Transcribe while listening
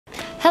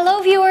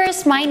Hello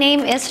viewers, my name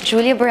is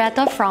Julia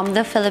Barretto from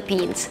the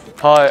Philippines.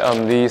 Hi,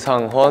 I'm Lee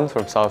Sang Heon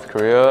from South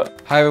Korea.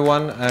 Hi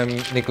everyone, I'm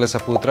Nicholas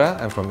Saputra.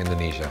 I'm from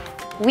Indonesia.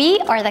 We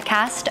are the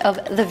cast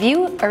of The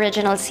View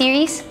original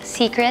series,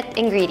 Secret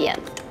Ingredient.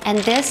 And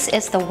this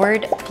is the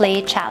Word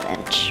Play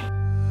Challenge.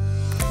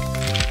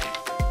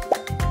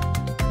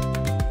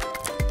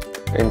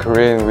 In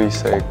Korean, we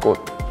say 꽃.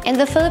 In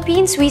the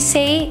Philippines, we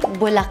say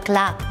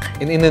bulaklak.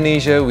 In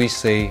Indonesia, we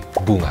say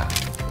bunga.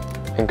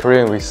 In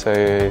Korean, we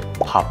say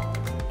밥.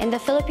 In the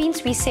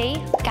Philippines, we say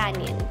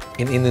kanin.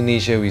 In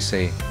Indonesia, we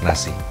say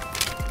nasi.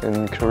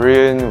 In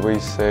Korean, we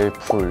say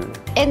불.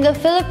 In the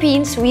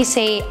Philippines, we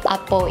say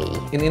apoy.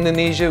 In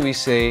Indonesia, we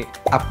say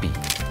api.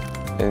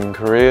 In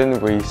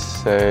Korean, we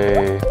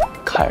say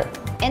칼.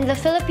 In the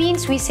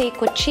Philippines, we say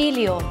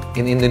cuchillo.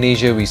 In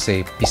Indonesia, we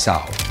say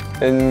pisau.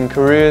 In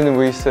Korean,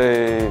 we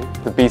say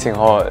the beating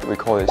heart. We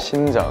call it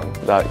심장.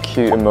 That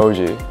cute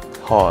emoji,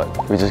 heart.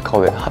 We just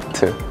call it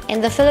하트. In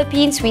the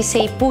Philippines, we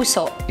say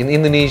puso. In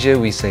Indonesia,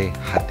 we say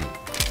hati.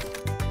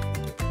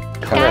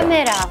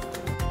 Camera.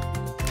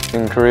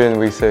 In Korean,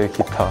 we say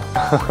기타.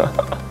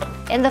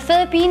 In the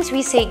Philippines,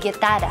 we say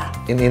gitara.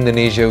 In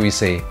Indonesia, we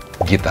say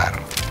gitar.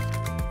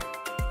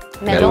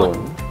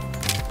 Melon.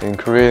 In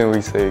Korean,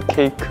 we say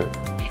케이크.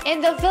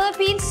 In the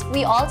Philippines,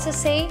 we also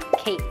say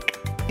cake.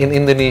 In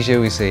Indonesia,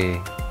 we say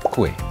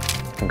kue.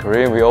 In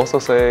Korean, we also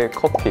say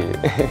커피.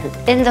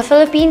 In the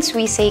Philippines,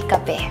 we say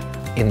kape.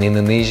 In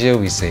Indonesia,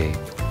 we say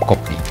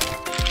kopi.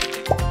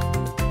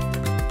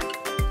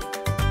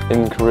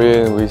 In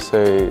Korean, we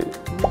say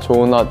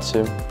좋은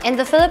아침. In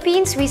the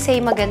Philippines, we say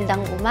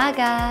magandang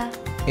umaga.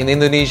 In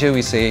Indonesia,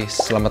 we say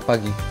selamat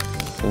pagi.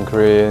 In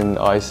Korean,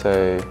 I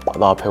say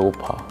나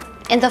배고파.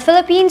 In the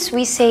Philippines,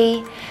 we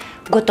say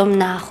gutom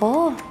na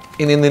ako.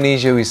 In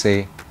Indonesia, we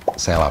say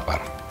saya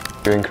lapar.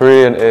 In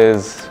Korean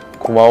is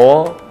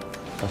고마워.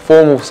 The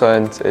formal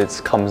sense,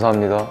 it's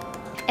감사합니다.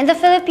 In the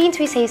Philippines,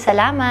 we say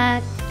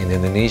salamat. In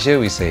Indonesia,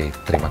 we say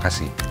terima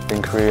kasih.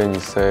 In Korean,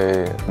 you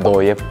say 너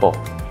예뻐.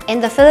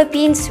 In the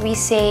Philippines, we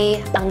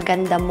say ang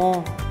ganda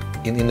mo.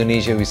 In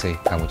Indonesia, we say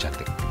kamu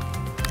cantik.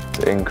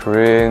 In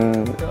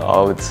Korean, I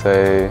would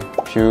say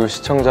뷰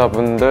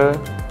시청자분들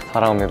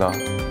사랑합니다.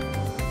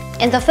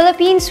 In the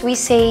Philippines, we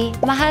say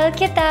mahal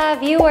kita,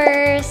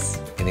 viewers.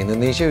 In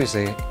Indonesia, we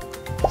say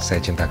saya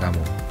cinta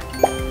kamu,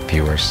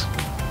 viewers.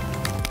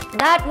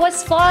 That was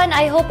fun.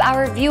 I hope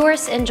our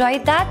viewers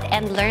enjoyed that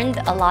and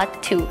learned a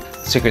lot too.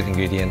 Secret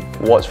ingredient.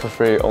 Watch for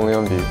free only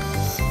on View.